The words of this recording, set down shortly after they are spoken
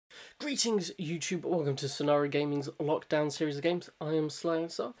Greetings YouTube, welcome to Sunaru Gaming's lockdown series of games. I am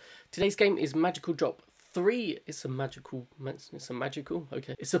Slicer. Today's game is Magical Drop 3. It's a magical,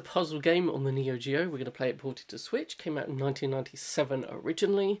 okay. It's a puzzle game on the Neo Geo. We're going to play it ported to Switch. Came out in 1997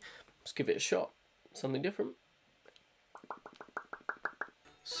 originally. Let's give it a shot. Something different.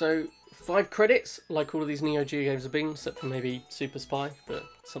 So, 5 credits, like all of these Neo Geo games have been, except for maybe Super Spy, but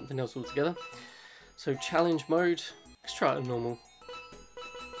something else altogether. So, challenge mode. Let's try it on normal.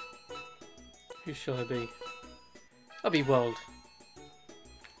 Who shall I be? I'll be world.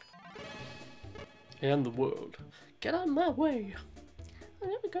 I am the world. Get out of my way. I'm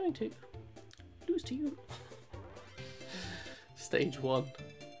never going to lose to you. Stage 1.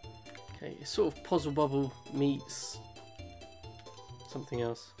 Okay, it's sort of puzzle bubble meets something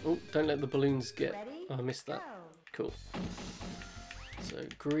else. Oh, don't let the balloons get... Oh, I missed that. Cool. So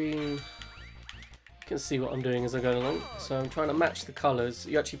green. You can see what I'm doing as I go along. So I'm trying to match the colours.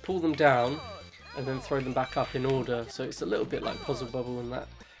 You actually pull them down and then throw them back up in order. So it's a little bit like Puzzle Bubble in that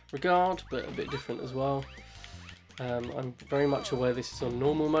regard, but a bit different as well. I'm very much aware this is on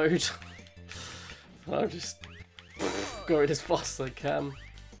normal mode. I'll just go it as fast as I can.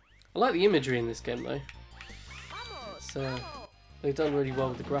 I like the imagery in this game though. It's, they've done really well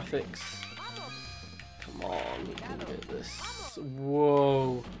with the graphics. Come on, we can get this.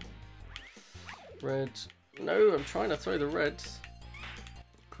 Whoa. Red. No, I'm trying to throw the reds.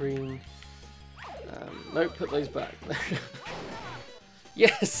 Green. No, put those back.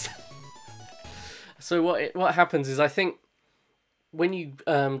 Yes! So what happens is, I think when you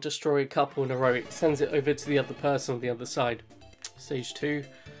destroy a couple in a row, it sends it over to the other person on the other side. Stage 2.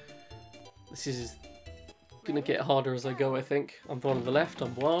 This is going to get harder as I go, I think. I'm the one on the left,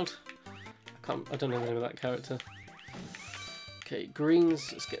 I'm wild. I don't know the name of that character. Okay,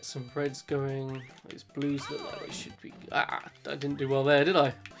 greens, let's get some reds going. Those blues look like they should be... Ah, I didn't do well there, did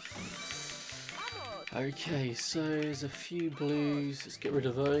I? Okay, so there's a few blues, let's get rid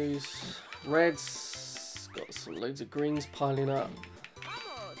of those. Reds, got some loads of greens piling up.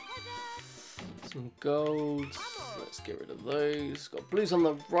 Some golds, let's get rid of those. Got blues on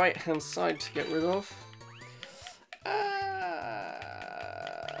the right hand side to get rid of.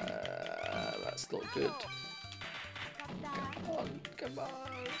 That's not good. Come on.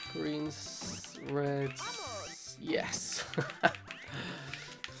 Greens, reds, yes.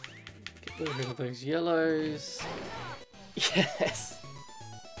 Get rid of those yellows. Yes.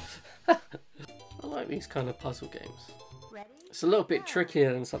 I like these kind of puzzle games. It's a little bit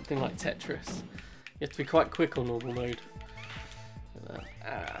trickier than something like Tetris. You have to be quite quick on normal mode.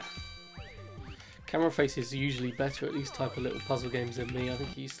 Camera face is usually better at these type of little puzzle games than me. I think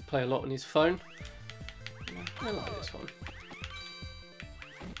he used to play a lot on his phone. I like this one.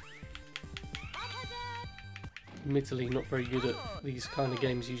 Admittedly not very good at these kind of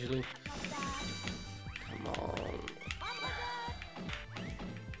games usually. Come on.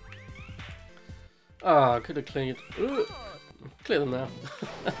 Ah, I could have cleared. Ooh, clear them now.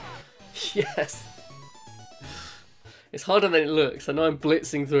 Yes. It's harder than it looks. I know I'm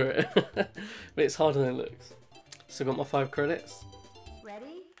blitzing through it, but it's harder than it looks. So I got my 5 credits.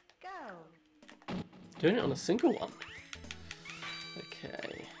 Ready? Go. Doing it on a single one.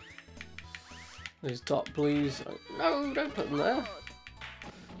 Okay. Those dark blues. No, don't put them there.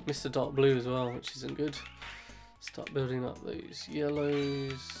 Missed the dark blue as well, which isn't good. Start building up those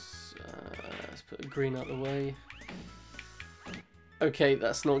yellows. Let's put a green out the way. Okay,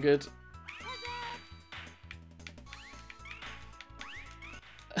 that's not good.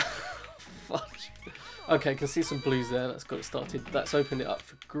 Fudge. Okay, I can see some blues there. That's got it started. That's opened it up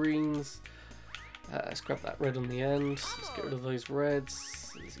for greens. Let's grab that red on the end. Let's get rid of those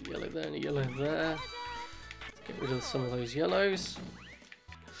reds. There's a yellow there and a yellow there. Let's get rid of some of those yellows.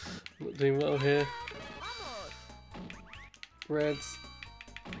 Not doing well here. Reds.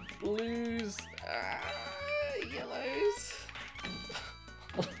 Blues. Yellows.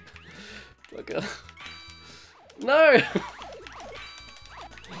 Bugger. No!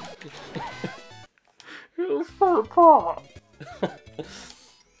 It'll fall apart.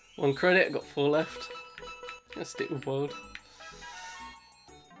 1 credit, I've got 4 left. Let's stick with world.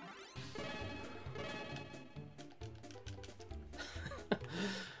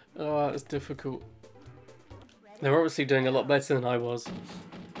 Oh, that was difficult. They're obviously doing a lot better than I was.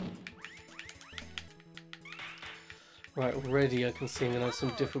 Right, already I can see I'm going to have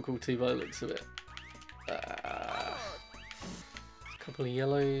some difficulty by the looks of it. A couple of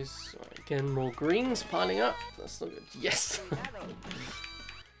yellows. Right, again, more greens piling up. That's not good. Yes!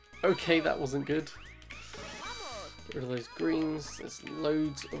 Okay, that wasn't good. Get rid of those greens. There's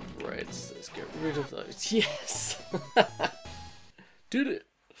loads of reds. Let's get rid of those. Yes! Did it!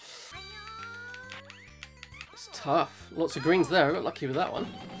 It's tough. Lots of greens there. I got lucky with that one.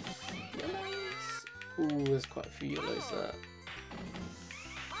 Yellows. Ooh, there's quite a few yellows there.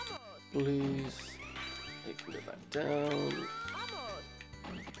 Blues. They can go back down.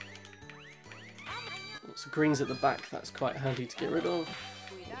 Lots of greens at the back. That's quite handy to get rid of.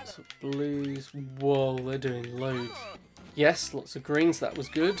 Lots of blues. Whoa, they're doing loads. Yes, lots of greens. That was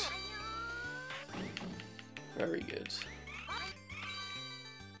good. Very good.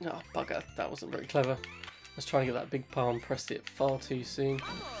 Oh, bugger. That wasn't very clever. I was trying to get that big palm, pressed it far too soon.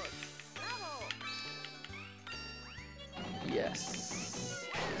 Yes.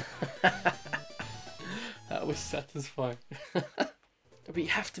 That was satisfying. But you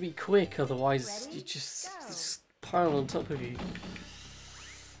have to be quick, otherwise you just pile on top of you.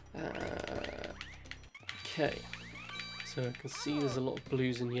 Okay. So I can see there's a lot of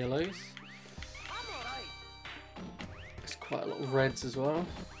blues and yellows. There's quite a lot of reds as well.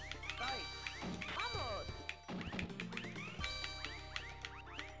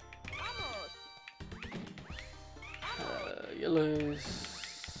 Yellows,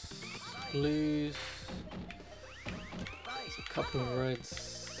 blues, there's a couple of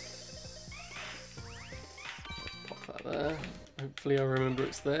reds. Let's pop that there. Hopefully I remember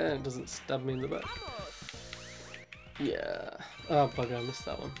it's there and it doesn't stab me in the back. Yeah. Oh bugger, I missed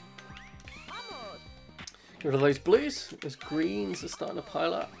that one. Get rid of those blues. Those greens are starting to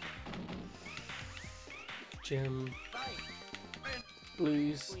pile up. Gem.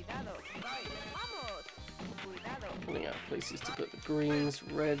 Blues. Pulling out places to put the greens,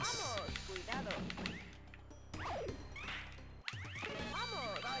 reds.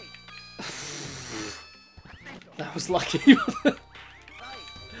 That was lucky.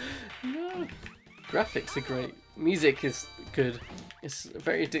 No. Graphics are great. Music is good. It's a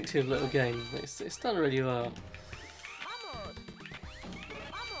very addictive little game. It's done really well.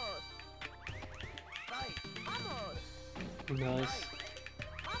 Nice.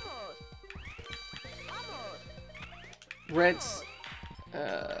 Reds.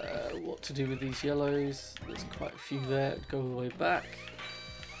 What to do with these yellows? There's quite a few there. Go all the way back.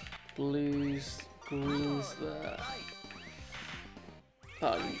 Blues, greens there.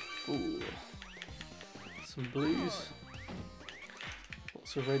 Oh, you fool. Some blues.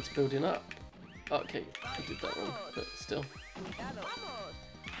 Lots of reds building up. Okay, I did that wrong, but still.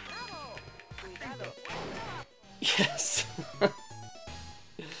 Yes!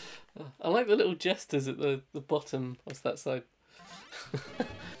 I like the little jesters at the bottom of that side.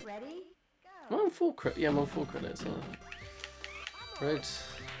 Ready? Am I on full credit? Yeah, I'm on full credits. Red,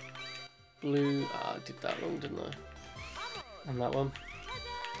 blue. Ah, I did that wrong, didn't I? And that one.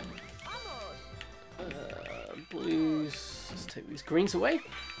 Blues. Let's take these greens away.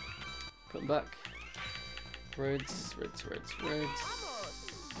 Put them back. Reds, reds, reds, reds.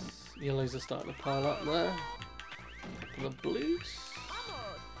 Yellows are starting to pile up there. Couple of blues.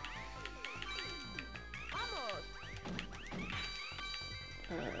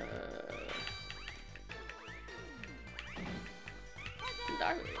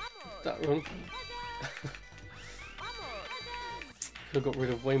 No, that wrong. Could have got rid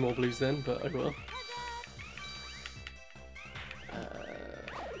of way more blues then, but oh well.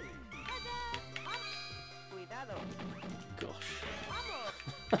 Gosh.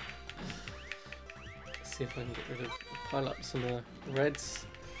 Let's see if I can get rid of, pile up some reds.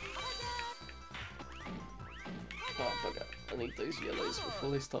 Oh bugger, I need those yellows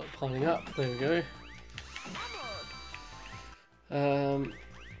before they start piling up. There we go.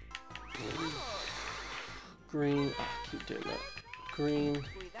 Green, oh, I keep doing that. Green,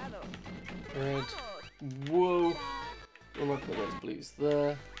 red, whoa, I'm gonna put those blues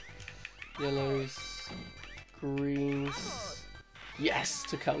there, yellows, greens, yes,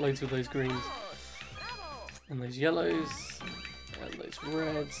 took out loads of those greens, and those yellows, and those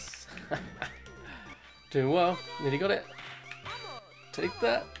reds, doing well, nearly got it, take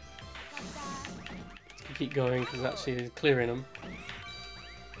that, let's keep going because actually clearing them.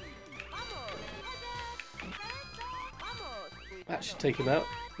 That should take him out.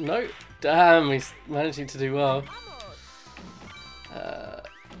 No, damn, he's managing to do well. I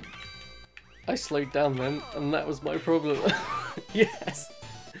slowed down then, and that was my problem. Yes,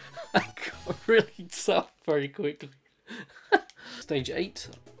 I got really tough very quickly. Stage 8.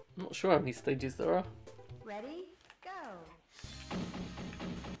 I'm not sure how many stages there are. Ready? Go.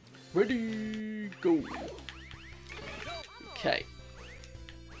 Ready, go. Okay.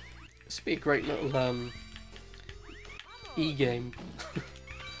 This would be a great little e-game.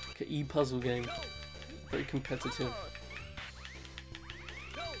 Like an e-puzzle game. Very competitive.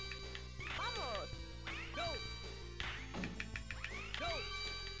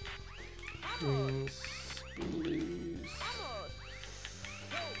 Greens, blues.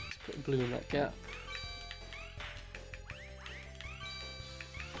 Let's put a blue in that gap.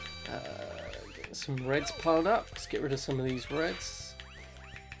 Get some reds piled up. Let's get rid of some of these reds.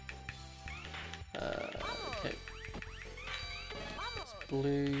 Okay. It's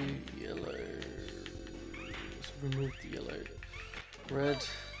blue, yellow. Let's remove the yellow. Red,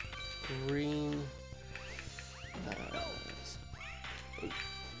 green.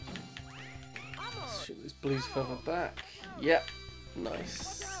 Let's shoot these blues further back. Yep,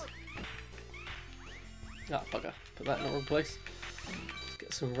 nice. Ah, bugger. Put that in the wrong place. Let's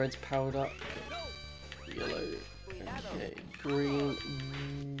get some reds powered up. Yellow. Okay, green.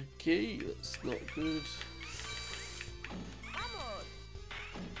 Okay, that's not good.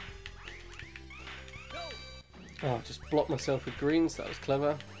 Oh, I just blocked myself with greens. That was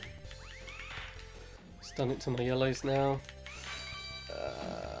clever. Just done it to my yellows now.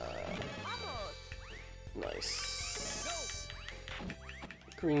 Nice.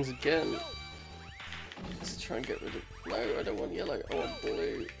 Greens again. Let's try and get rid of... No, I don't want yellow. I want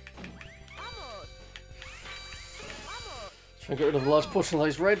blue. Try and get rid of a large portion of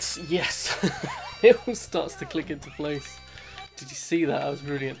those reds. Yes! It all starts to click into place. Did you see that? That was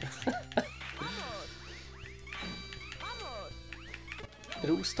brilliant. It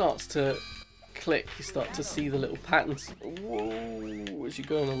all starts to click. You start to see the little patterns. Whoa! As you're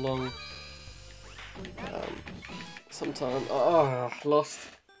going along. Sometimes... Oh, lost.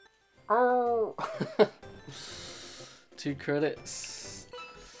 Oh! 2 credits.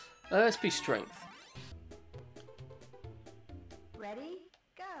 Let's be strength. Ready,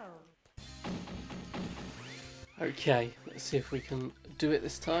 go. Okay, let's see if we can do it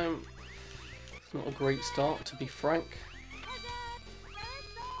this time. It's not a great start, to be frank.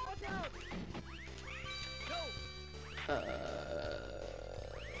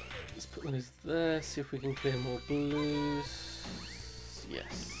 Let's put those there, see if we can clear more blues.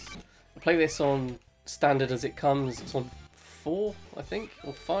 Yes. I play this on standard as it comes. It's on 4, I think,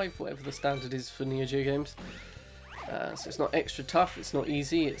 or 5, whatever the standard is for Neo Geo games. So it's not extra tough, it's not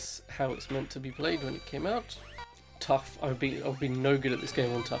easy, it's how it's meant to be played when it came out. Tough, I would be no good at this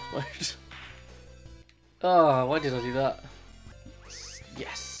game on tough mode. Ah, why did I do that?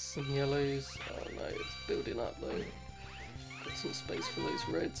 Yes, some yellows. Oh no, it's building up though. Got some space for those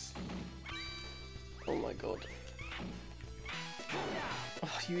reds. Oh my god.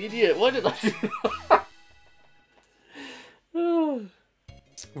 Oh, you idiot, why did I do that? Oh.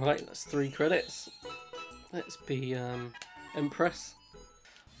 Right, that's 3 credits. Let's be Empress.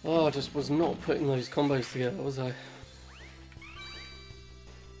 Oh, I just was not putting those combos together, was I?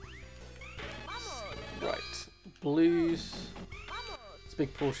 Right, blues. There's a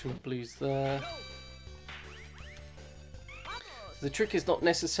big portion of blues there. The trick is not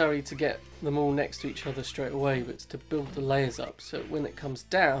necessarily to get them all next to each other straight away, but it's to build the layers up. So when it comes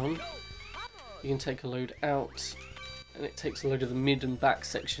down, you can take a load out, and it takes a load of the mid and back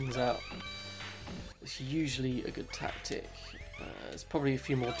sections out. It's usually a good tactic. There's probably a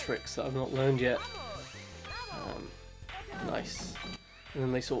few more tricks that I've not learned yet. Nice. And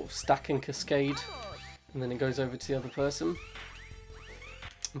then they sort of stack and cascade, and then it goes over to the other person.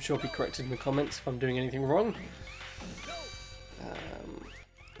 I'm sure I'll be corrected in the comments if I'm doing anything wrong.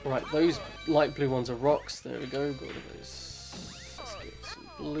 Right, those light blue ones are rocks. There we go. Got rid of those. Let's get some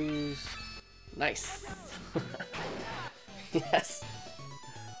blues. Nice. Yes.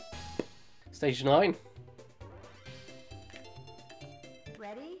 Stage 9.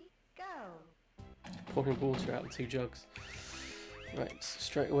 Ready, go. Pouring water out of 2 jugs. Right,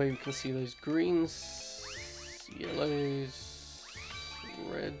 straight away we can see those greens, yellows,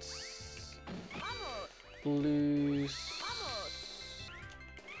 reds, blues.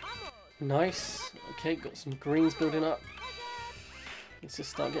 Nice. Okay, got some greens building up. Let's just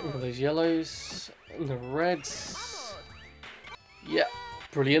start getting rid of those yellows and the reds. Yeah,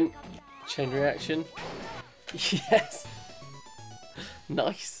 brilliant. Chain reaction. Yes.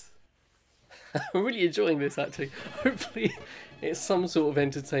 Nice. I'm really enjoying this actually. Hopefully it's some sort of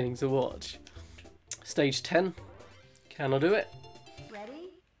entertaining to watch. Stage 10. Can I do it? Ready,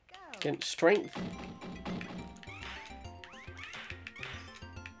 go. Against strength.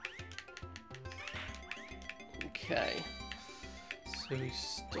 Okay. So we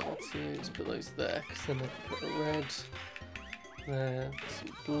started, let's put those there, because then I put a red there,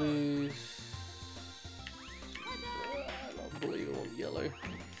 some blues. Not blue, I want yellow.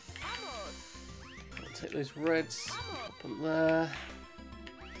 I'll take those reds, put them there.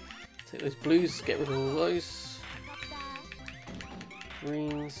 Take those blues, get rid of all those.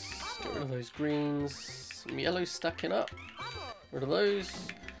 Greens, get rid of those greens. Some yellows stacking up, rid of those.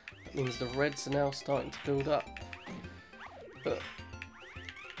 That means the reds are now starting to build up. But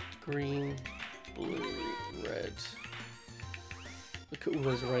green, blue, red. Look at all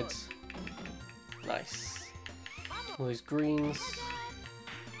those reds. Nice. All those greens.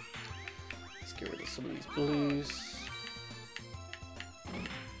 Let's get rid of some of these blues.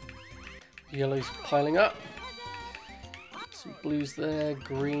 Yellows piling up. Some blues there,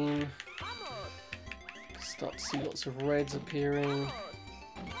 green. Start to see lots of reds appearing.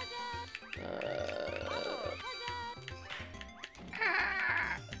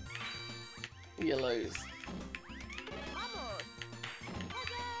 Yellows.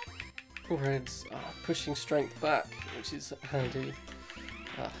 Reds are pushing strength back, which is handy.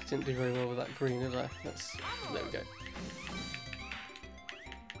 Didn't do very well with that green, did I? There we go.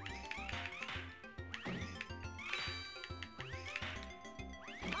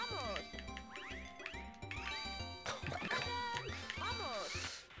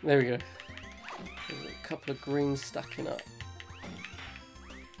 There we go. There's a couple of greens stacking up.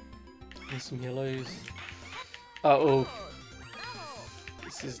 And some yellows. Uh-oh.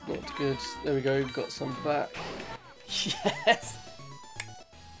 This is not good. There we go, got some back. Yes!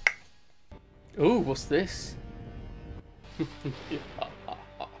 Oh, what's this? It's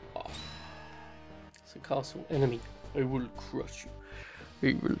a castle enemy. I will crush you.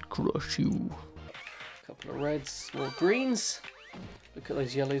 I will crush you. A couple of reds, more greens. Look at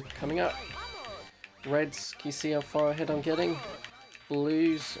those yellows coming up. Reds, can you see how far ahead I'm getting?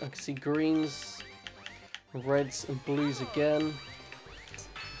 Blues, I can see greens. Reds and blues again.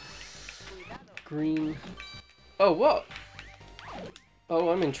 Green. Oh, what? Oh,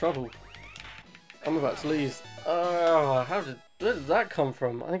 I'm in trouble. I'm about to lose. Oh, where did that come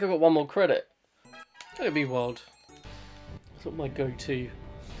from? I think I got one more credit. That'd be wild. It's not my go-to.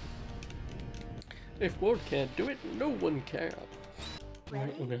 If one can't do it, no one can.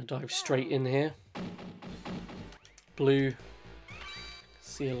 Right, I'm going to dive straight in here. Blue.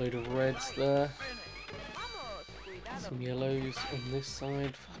 See a load of reds there. Some yellows on this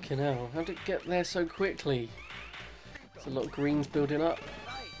side. Fucking hell, how did it get there so quickly? There's a lot of greens building up.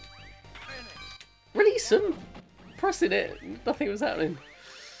 Release them! Pressing it, nothing was happening.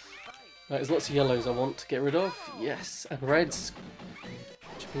 Right, there's lots of yellows I want to get rid of. Yes, and reds.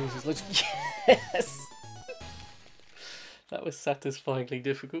 Which means there's loads of... Yes! That was satisfyingly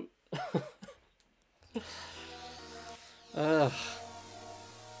difficult.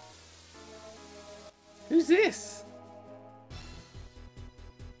 Who's this?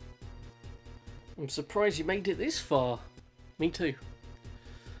 I'm surprised you made it this far. Me too.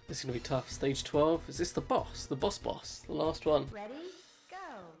 This is going to be tough. Stage 12. Is this the boss? The boss? The last one. Ready? Go.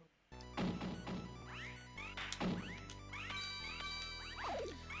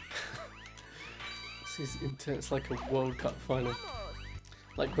 This is intense, like a World Cup final.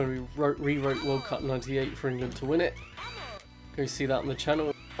 Like when we rewrote World Cup 98 for England to win it. Go see that on the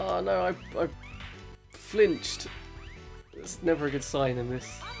channel. Oh no, I flinched. It's never a good sign in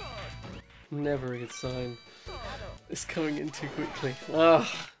this. Never a good sign. It's coming in too quickly.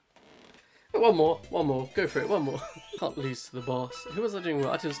 One more. Go for it, one more. Can't lose to the boss. Who was I doing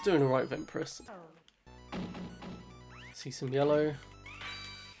well? I was doing alright with Empress. See some yellow.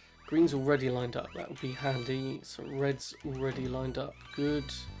 Green's already lined up, that would be handy. So red's already lined up, good.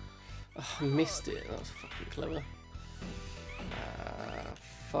 Oh, I missed it, that was fucking clever.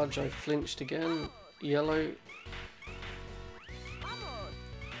 Fudge, I flinched again. Yellow.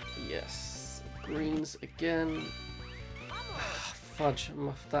 Yes. Greens again. Fudge, I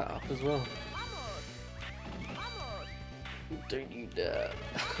muffed that up as well. Don't you dare.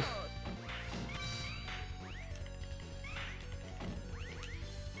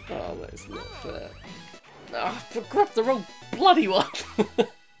 Oh, that's not fair. Ah, I grabbed the wrong bloody one!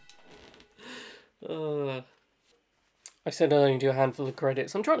 I said I'd only do a handful of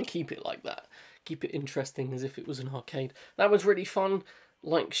credits. I'm trying to keep it like that. Keep it interesting as if it was an arcade. That was really fun.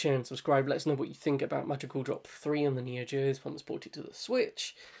 Like, share and subscribe. Let us know what you think about Magical Drop 3 on the Neo Geo once ported to the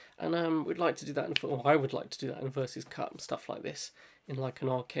Switch. And we'd like to do that, or I would like to do that in a Versus Cup and stuff like this. In like an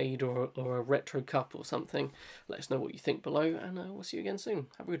arcade or a retro cup or something. Let us know what you think below, and we'll see you again soon.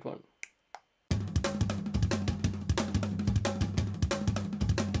 Have a good one.